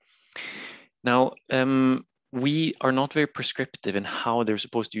use. Now, we are not very prescriptive in how they're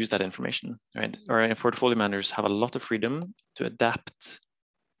supposed to use that information, right? Our portfolio managers have a lot of freedom to adapt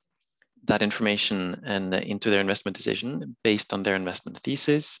that information and into their investment decision based on their investment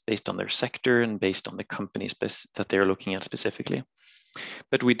thesis, based on their sector, and based on the companies that they're looking at specifically.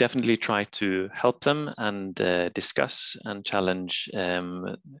 But we definitely try to help them and discuss and challenge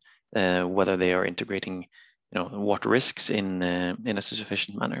whether they are integrating, water risks in a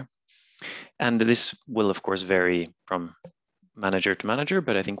sufficient manner. And this will, of course, vary from manager to manager,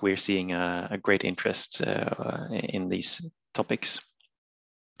 but I think we're seeing a great interest in these topics.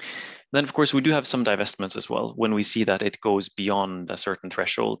 Then, of course, we do have some divestments as well when we see that it goes beyond a certain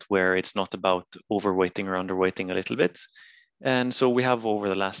threshold where it's not about overweighting or underweighting a little bit. And so we have, over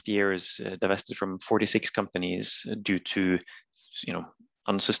the last years, divested from 46 companies due to,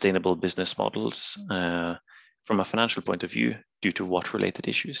 unsustainable business models from a financial point of view due to water-related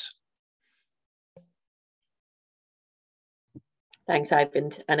issues. Thanks,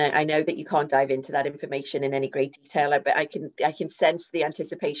 Ivan. And I know that you can't dive into that information in any great detail, but I can sense the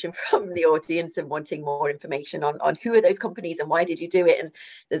anticipation from the audience and wanting more information on who are those companies and why did you do it. And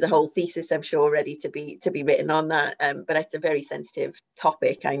there's a whole thesis, I'm sure, ready to be written on that. But it's a very sensitive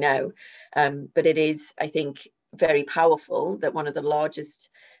topic, I know. But it is, I think, very powerful that one of the largest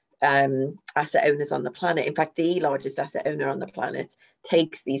asset owners on the planet, in fact, the largest asset owner on the planet,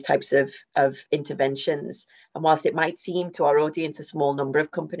 takes these types of interventions. And whilst it might seem to our audience a small number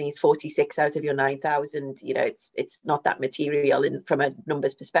of companies, 46 out of your 9,000, it's not that material from a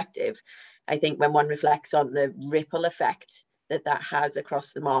numbers perspective. I think when one reflects on the ripple effect that has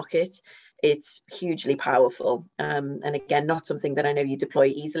across the market, it's hugely powerful. And again, not something that I know you deploy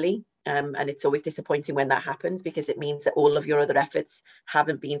easily. And it's always disappointing when that happens because it means that all of your other efforts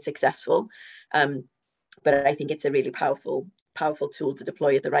haven't been successful. But I think it's a really powerful tool to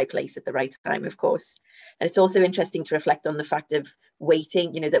deploy at the right place at the right time, of course. And it's also interesting to reflect on the fact of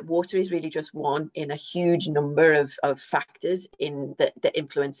weighting, that water is really just one in a huge number of factors in the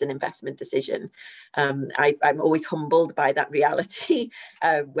influence an investment decision. I'm always humbled by that reality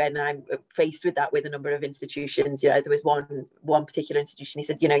when I'm faced with that with a number of institutions. There was one particular institution, he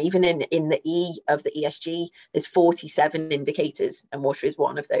said, even in the E of the ESG, there's 47 indicators and water is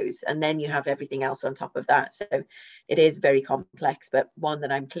one of those. And then you have everything else on top of that. So it is very complex, but one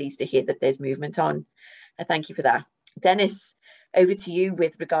that I'm pleased to hear that there's movement on. Thank you for that. Dennis, over to you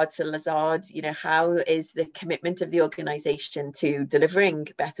with regards to Lazard. You know, how is the commitment of the organisation to delivering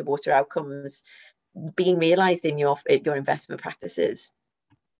better water outcomes being realised in your investment practices?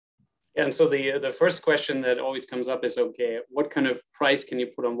 And so the first question that always comes up is, okay, what kind of price can you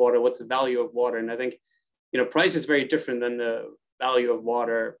put on water? What's the value of water? And I think, price is very different than the value of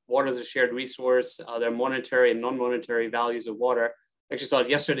water. Water is a shared resource. There are monetary and non-monetary values of water. I actually saw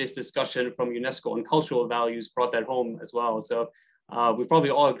yesterday's discussion from UNESCO on cultural values brought that home as well. So we probably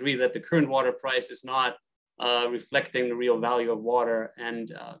all agree that the current water price is not reflecting the real value of water.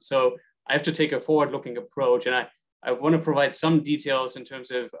 And so I have to take a forward-looking approach. And I want to provide some details in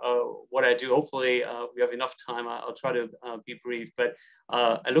terms of what I do. Hopefully we have enough time. I'll try to be brief, but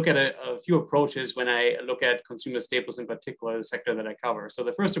I look at a few approaches when I look at consumer staples in particular, the sector that I cover. So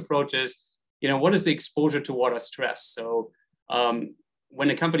the first approach is, what is the exposure to water stress? So when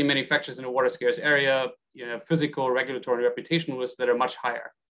a company manufactures in a water scarce area, physical, regulatory, and reputational risks that are much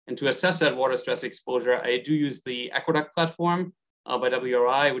higher. And to assess that water stress exposure, I do use the Aqueduct platform by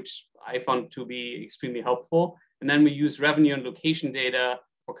WRI, which I found to be extremely helpful. And then we use revenue and location data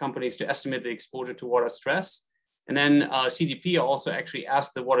for companies to estimate the exposure to water stress. And then CDP also actually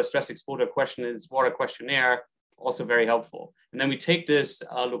asked the water stress exposure question in its water questionnaire, also very helpful. And then we take this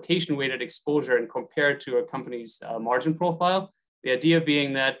location weighted exposure and compare it to a company's margin profile. The idea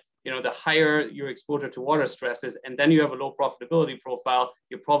being that, the higher your exposure to water stress is, and then you have a low profitability profile,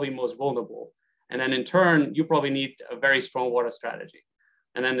 you're probably most vulnerable. And then in turn, you probably need a very strong water strategy.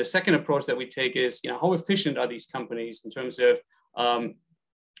 And then the second approach that we take is, how efficient are these companies in terms of,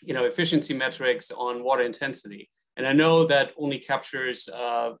 efficiency metrics on water intensity. And I know that only captures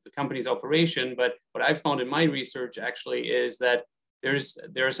the company's operation, but what I found in my research actually is that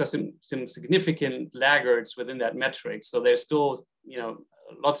there are some significant laggards within that metric. So there's still,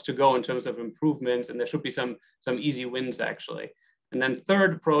 lots to go in terms of improvements, and there should be some easy wins actually. And then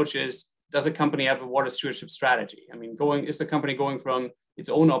third approach is, does a company have a water stewardship strategy? I mean, is the company going from its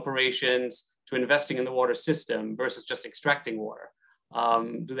own operations to investing in the water system versus just extracting water?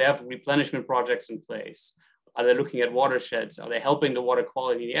 Do they have replenishment projects in place? Are they looking at watersheds? Are they helping the water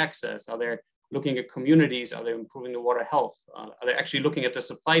quality access? Are they looking at communities? Are they improving the water health? Are they actually looking at the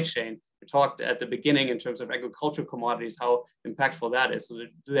supply chain? We talked at the beginning in terms of agricultural commodities, how impactful that is. So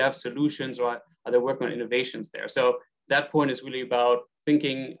do they have solutions, or are they working on innovations there? So that point is really about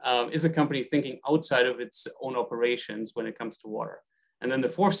thinking, is a company thinking outside of its own operations when it comes to water? And then the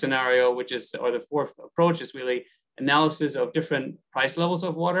fourth scenario, the fourth approach is really analysis of different price levels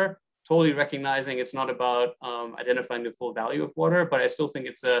of water, totally recognizing it's not about identifying the full value of water, but I still think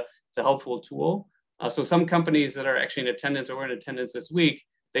it's a helpful tool. So some companies that are actually in attendance or were in attendance this week,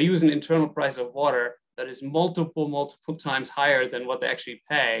 they use an internal price of water that is multiple times higher than what they actually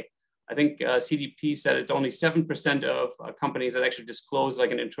pay. I think CDP said it's only 7% of companies that actually disclose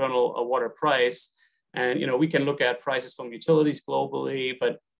like an internal water price. And we can look at prices from utilities globally,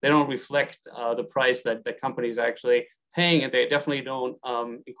 but they don't reflect the price that the companies are actually paying, and they definitely don't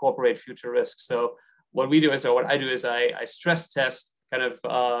incorporate future risks. So what I do is I stress test kind of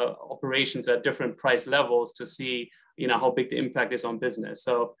operations at different price levels to see how big the impact is on business.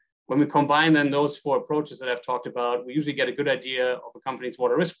 So when we combine then those four approaches that I've talked about, we usually get a good idea of a company's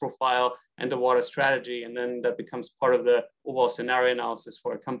water risk profile and the water strategy, and then that becomes part of the overall scenario analysis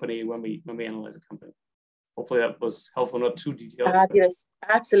for a company when we analyze a company. Hopefully that was helpful, not too detailed. Fabulous.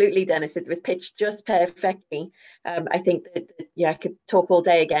 Absolutely, Dennis. It was pitched just perfectly. I think that, I could talk all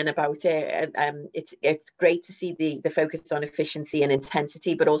day again about it. It's great to see the focus on efficiency and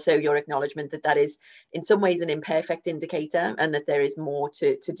intensity, but also your acknowledgement that is in some ways an imperfect indicator, and that there is more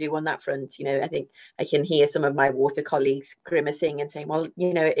to do on that front. I think I can hear some of my water colleagues grimacing and saying, well,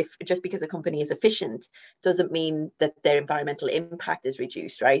 if just because a company is efficient doesn't mean that their environmental impact is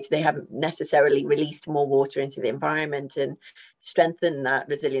reduced, right? They haven't necessarily released more water into the environment and strengthen that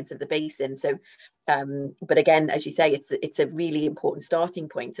resilience of the basin. So but again, as you say, it's a really important starting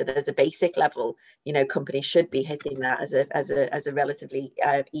point. So that as a basic level, companies should be hitting that as a relatively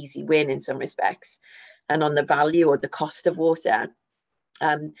easy win in some respects. And on the value or the cost of water,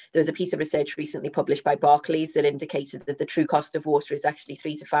 there was a piece of research recently published by Barclays that indicated that the true cost of water is actually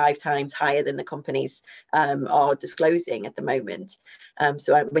 3 to 5 times higher than the companies are disclosing at the moment.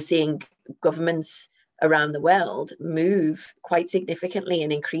 So we're seeing governments around the world move quite significantly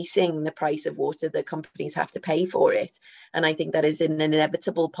in increasing the price of water that companies have to pay for it. And I think that is an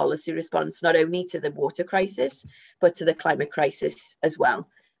inevitable policy response, not only to the water crisis, but to the climate crisis as well.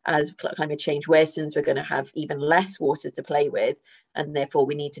 As climate change worsens, we're going to have even less water to play with, and therefore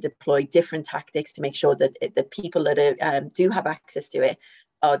we need to deploy different tactics to make sure that the people that do have access to it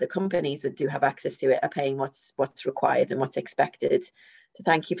are the companies that do have access to it are paying what's required and what's expected. So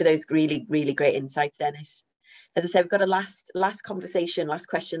thank you for those really, really great insights, Dennis. As I said, we've got a last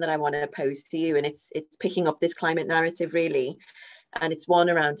question that I want to pose to you, and it's picking up this climate narrative really, and it's one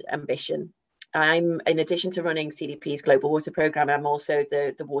around ambition. I'm, in addition to running CDP's Global Water Programme, I'm also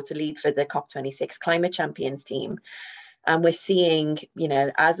the water lead for the COP26 Climate Champions team. And we're seeing, you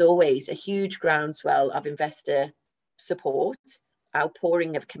know, as always, a huge groundswell of investor support,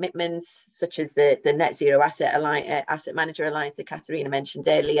 outpouring of commitments, such as the Net Zero Asset Manager Alliance that Katarina mentioned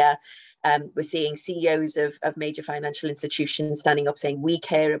earlier. We're seeing CEOs of major financial institutions standing up saying, we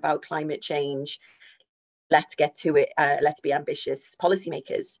care about climate change. Let's get to it. Let's be ambitious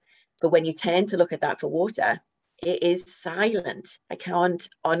policymakers. But when you turn to look at that for water, it is silent. I can't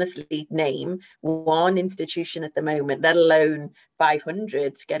honestly name one institution at the moment, let alone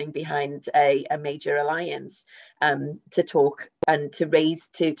 500 getting behind a major alliance to talk and to raise,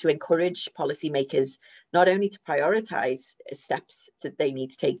 to encourage policymakers not only to prioritize steps that they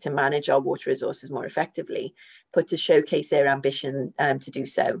need to take to manage our water resources more effectively, but to showcase their ambition to do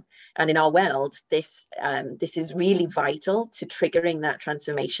so. And in our world, this is really vital to triggering that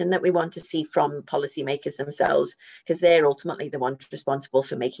transformation that we want to see from policymakers themselves, because they're ultimately the ones responsible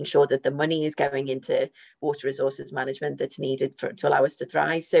for making sure that the money is going into water resources management that's needed to allow us to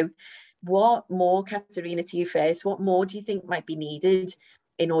thrive. So what more, Katarina, to you first, what more do you think might be needed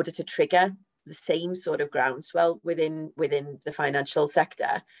in order to trigger the same sort of groundswell within the financial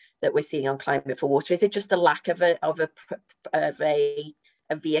sector that we're seeing on Climate for Water? Is it just the lack of a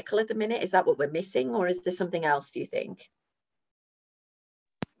vehicle at the minute? Is that what we're missing, or is there something else, do you think?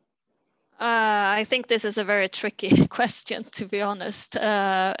 I think this is a very tricky question, to be honest,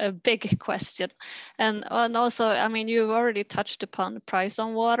 a big question. And also, I mean, you've already touched upon price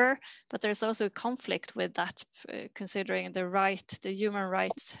on water, but there's also a conflict with that, considering the human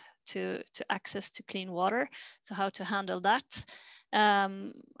rights to access to clean water. So how to handle that?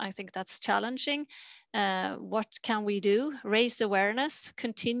 I think that's challenging. What can we do? Raise awareness,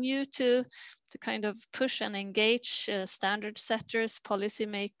 continue to kind of push and engage standard setters,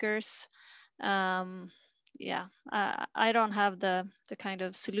 policymakers. I don't have the kind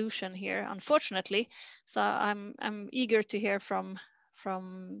of solution here, unfortunately. So I'm eager to hear from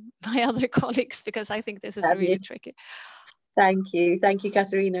my other colleagues, because I think this is really tricky. Thank you,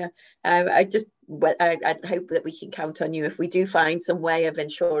 Katarina. I hope that we can count on you if we do find some way of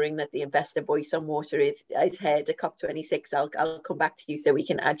ensuring that the investor voice on water is heard at COP26. I'll come back to you so we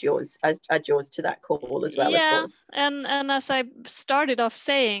can add yours to that call as well. Yeah, of course. And as I started off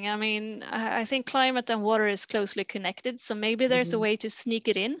saying, I mean, I think climate and water is closely connected. So maybe there's a way to sneak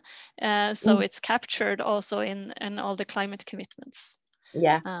it in, so it's captured also in all the climate commitments.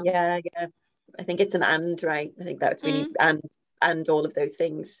 Yeah. I think it's an and, right? I think that's really and all of those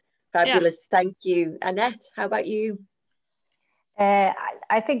things. Fabulous. Yeah. Thank you. Annette, how about you?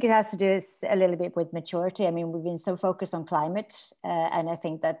 I think it has to do a little bit with maturity. I mean, we've been so focused on climate, and I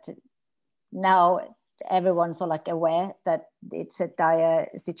think that now everyone's so aware that it's a dire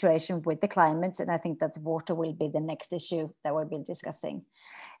situation with the climate, and I think that water will be the next issue that we'll be discussing.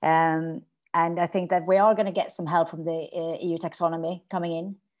 And I think that we are going to get some help from the EU taxonomy coming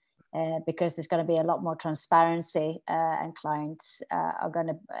in. Because there's going to be a lot more transparency, and clients are going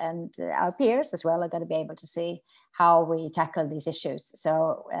to, and our peers as well, are going to be able to see how we tackle these issues.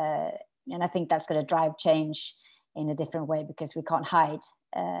 So, and I think that's going to drive change in a different way, because we can't hide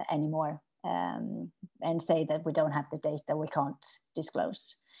anymore and say that we don't have the data we can't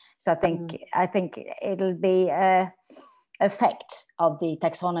disclose. So I think it'll be an effect of the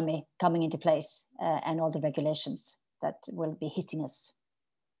taxonomy coming into place and all the regulations that will be hitting us.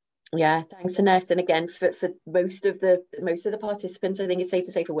 Yeah, thanks, Annette. And again, for most of the participants, I think it's safe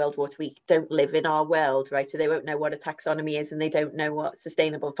to say for World Water Week, don't live in our world, right? So they won't know what a taxonomy is, and they don't know what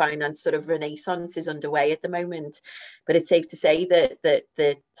sustainable finance sort of renaissance is underway at the moment. But it's safe to say that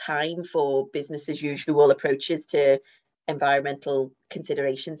the time for business as usual approaches to environmental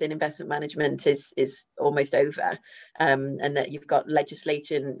considerations in investment management is almost over, and that you've got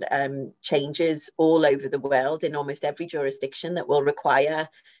legislation changes all over the world in almost every jurisdiction that will require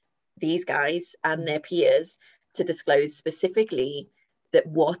these guys and their peers to disclose specifically that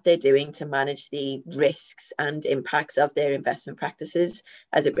what they're doing to manage the risks and impacts of their investment practices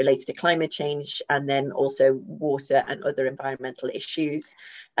as it relates to climate change, and then also water and other environmental issues.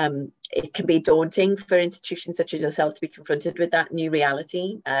 It can be daunting for institutions such as yourselves to be confronted with that new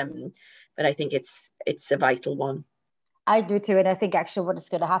reality, but I think it's a vital one. I do too, and I think actually what is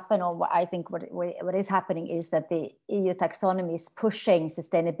going to happen, or what I think what is happening, is that the EU taxonomy is pushing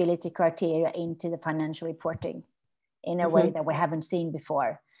sustainability criteria into the financial reporting. in a way that we haven't seen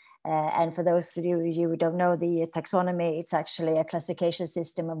before. And for those of you who don't know the taxonomy, it's actually a classification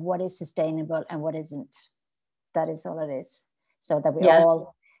system of what is sustainable and what isn't. That is all it is. So that we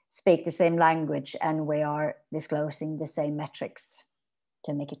all speak the same language and we are disclosing the same metrics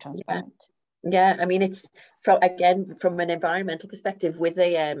to make it transparent. Yeah, I mean, it's from an environmental perspective, with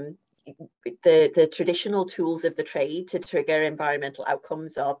the traditional tools of the trade to trigger environmental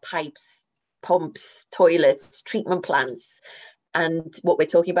outcomes are pipes, pumps, toilets, treatment plants. And what we're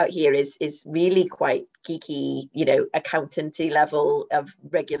talking about here is really quite geeky, you know, accountancy level of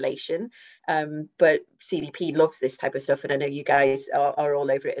regulation. But CDP loves this type of stuff, and I know you guys are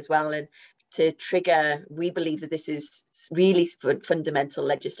all over it as well. And to trigger, we believe that this is really fundamental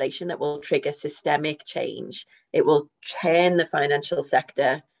legislation that will trigger systemic change. It will turn the financial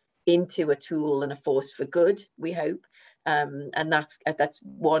sector into a tool and a force for good, we hope. And that's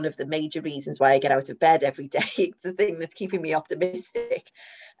one of the major reasons why I get out of bed every day. It's the thing that's keeping me optimistic.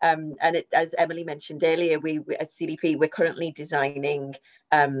 And as Emily mentioned earlier, we at CDP, we're currently designing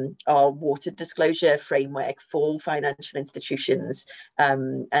our water disclosure framework for financial institutions,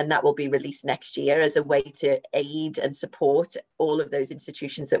 and that will be released next year as a way to aid and support all of those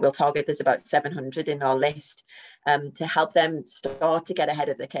institutions that we'll target. There's about 700 in our list, to help them start to get ahead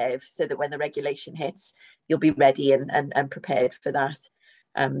of the curve, so that when the regulation hits, you'll be ready and prepared for that.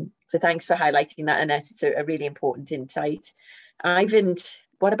 So thanks for highlighting that, Annette. It's a really important insight. Ivan,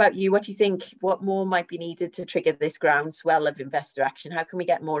 what about you? What do you think? What more might be needed to trigger this groundswell of investor action? How can we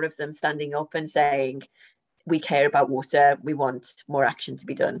get more of them standing up and saying, we care about water, we want more action to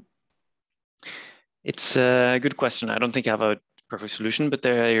be done? It's a good question. I don't think I have a perfect solution, but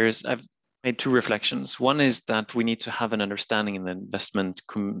I've made two reflections. One is that we need to have an understanding in the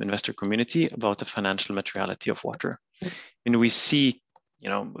investor community about the financial materiality of water. You know, we see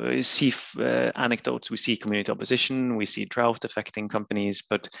anecdotes, we see community opposition, we see drought affecting companies,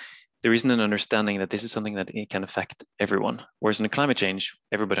 but there isn't an understanding that this is something that it can affect everyone. Whereas in climate change,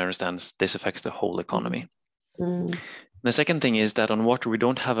 everybody understands this affects the whole economy. The second thing is that on water, we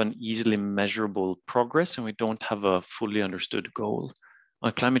don't have an easily measurable progress, and we don't have a fully understood goal.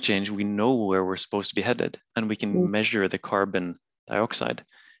 On climate change, we know where we're supposed to be headed, and we can measure the carbon dioxide.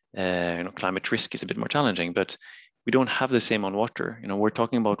 Climate risk is a bit more challenging, but we don't have the same on water. You know, we're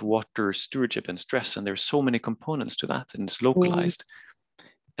talking about water stewardship and stress, and there's so many components to that, and it's localized.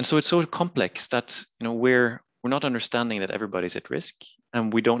 And so it's so complex that, you know, we're not understanding that everybody's at risk,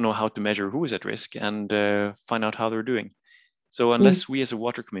 and we don't know how to measure who is at risk and find out how they're doing. So unless we as a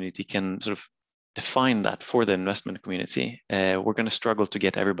water community can sort of define that for the investment community, we're going to struggle to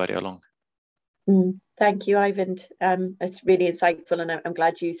get everybody along. Thank you, Ivan. It's really insightful, and I'm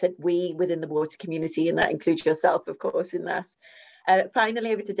glad you said we within the water community, and that includes yourself, of course, in that.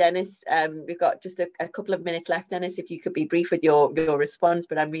 Finally, over to Dennis. We've got just a couple of minutes left. Dennis, if you could be brief with your response,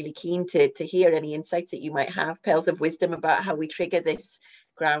 but I'm really keen to hear any insights that you might have, pearls of wisdom about how we trigger this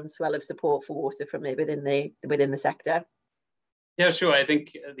groundswell of support for water from within the sector. Yeah, sure. I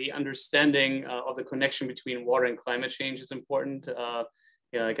think the understanding of the connection between water and climate change is important.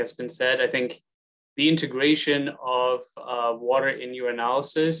 Like it's been said, I think the integration of water in your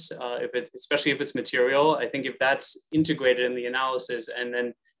analysis, especially if it's material, I think if that's integrated in the analysis and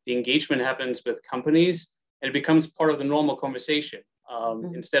then the engagement happens with companies, and it becomes part of the normal conversation.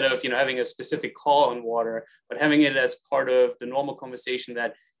 Instead of having a specific call on water, but having it as part of the normal conversation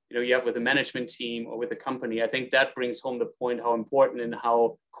that you have with the management team or with the company, I think that brings home the point how important and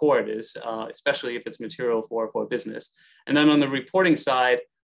how core it is, especially if it's material for a business. And then on the reporting side,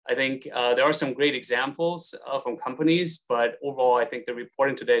 I think there are some great examples from companies, but overall, I think the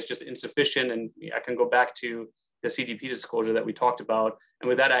reporting today is just insufficient. And I can go back to the CDP disclosure that we talked about. And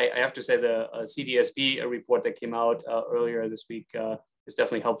with that, I have to say the CDSB report that came out earlier this week is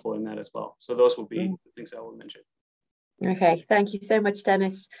definitely helpful in that as well. So those will be the things I will mention. Okay, thank you so much,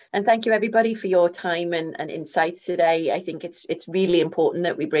 Dennis. And thank you everybody for your time and insights today. I think it's really important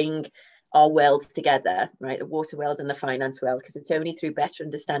that we bring our worlds together, right? The water world and the finance world, because it's only through better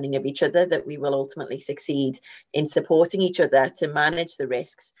understanding of each other that we will ultimately succeed in supporting each other to manage the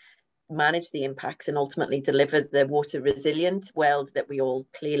risks, manage the impacts, and ultimately deliver the water resilient world that we all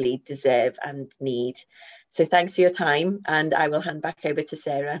clearly deserve and need. So thanks for your time, and I will hand back over to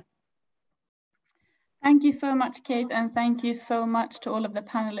Sarah. Thank you so much, Kate, and thank you so much to all of the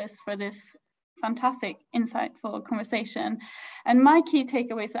panelists for this fantastic, insightful conversation. And my key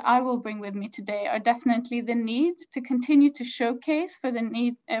takeaways that I will bring with me today are definitely the need to continue to showcase for the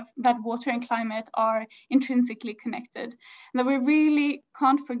need that water and climate are intrinsically connected. And that we really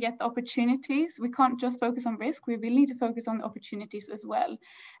can't forget the opportunities. We can't just focus on risk. We really need to focus on the opportunities as well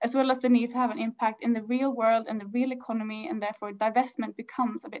as the need to have an impact in the real world and the real economy. And therefore divestment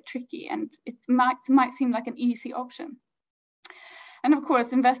becomes a bit tricky, and it might seem like an easy option. And of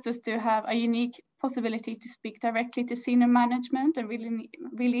course, investors do have a unique possibility to speak directly to senior management and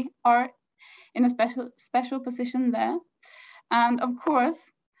really are in a special position there. And of course,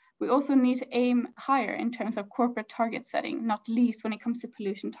 we also need to aim higher in terms of corporate target setting, not least when it comes to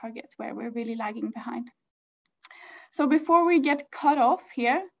pollution targets, where we're really lagging behind. So before we get cut off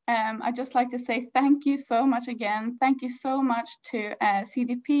here, I'd just like to say thank you so much again. Thank you so much to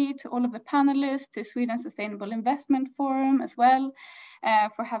CDP, to all of the panelists, to Sweden Sustainable Investment Forum as well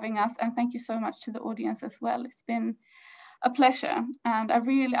for having us. And thank you so much to the audience as well. It's been a pleasure. And I'm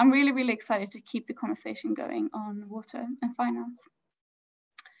really excited to keep the conversation going on water and finance.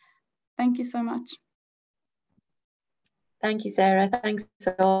 Thank you so much. Thank you, Sarah. Thanks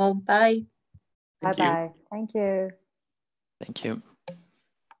all. Bye. Bye-bye. Thank you. Thank you.